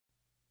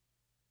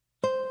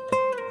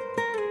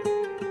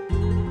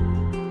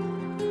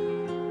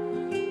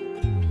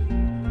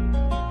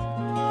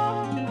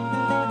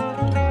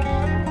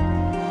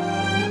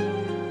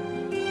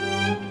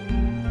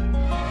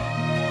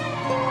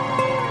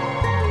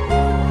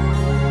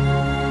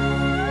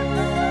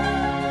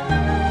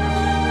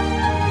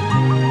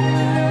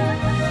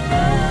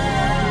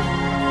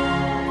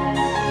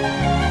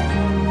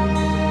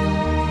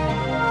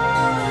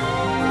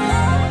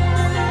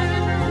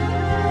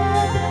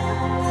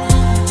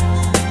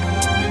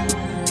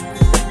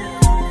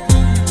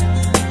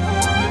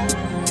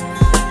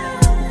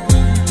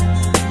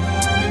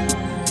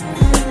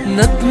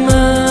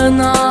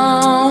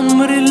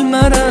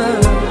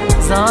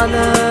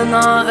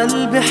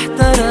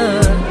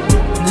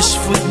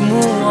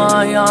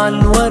معي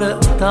عالورق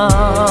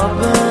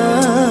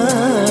تعبان.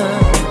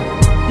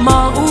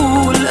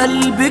 معقول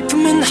قلبك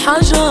من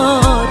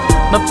حجر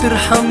ما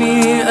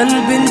بترحمي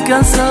قلبي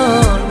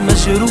انكسر،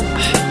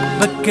 مجروح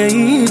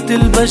بكيت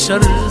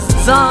البشر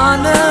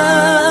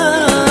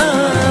زعلان.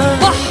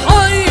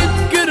 ضحيت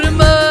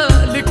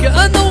كرمالك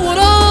انا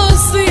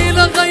وراسي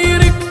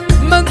لغيرك،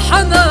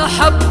 منحنى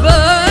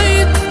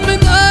حبيت من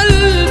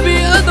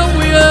قلبي انا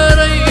ويا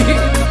ريت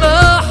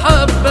ما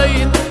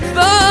حبيت.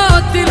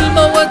 بعت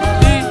المودة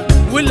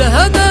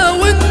والهنا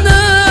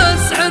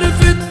والناس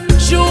عرفت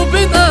شو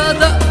بنا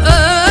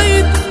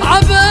دقيت،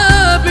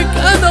 عبابك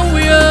انا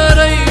ويا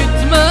ريت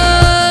ما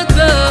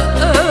دقيت.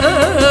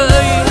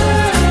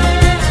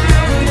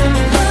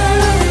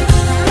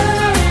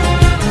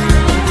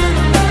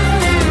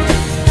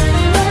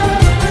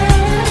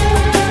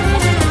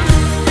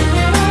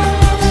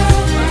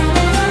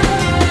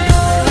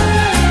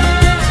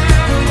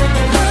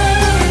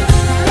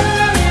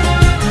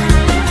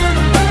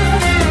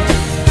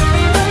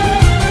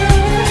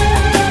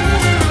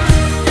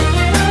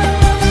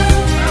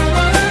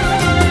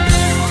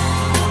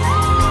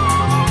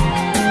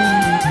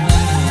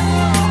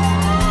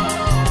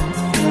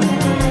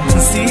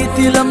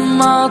 نسيتي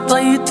لما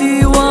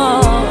عطيتي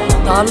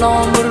وعد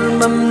عالعمر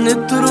ما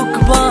منترك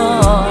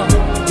بعض،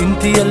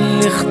 انتي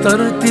يلي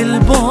اخترتي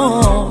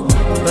البعد.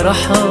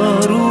 رح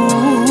اروح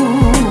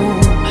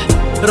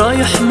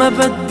رايح ما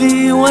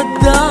بدي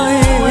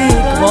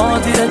ودعك،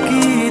 بعدي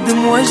اكيد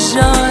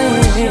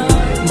موجعك،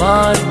 ما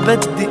عاد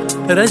بدي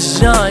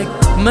رجعك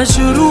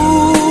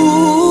مجروح.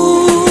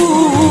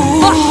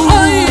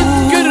 ضحيت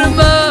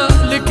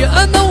كرمالك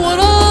انا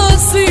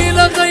وراسي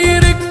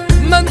لغيرك،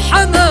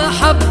 منحنى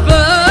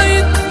حبيت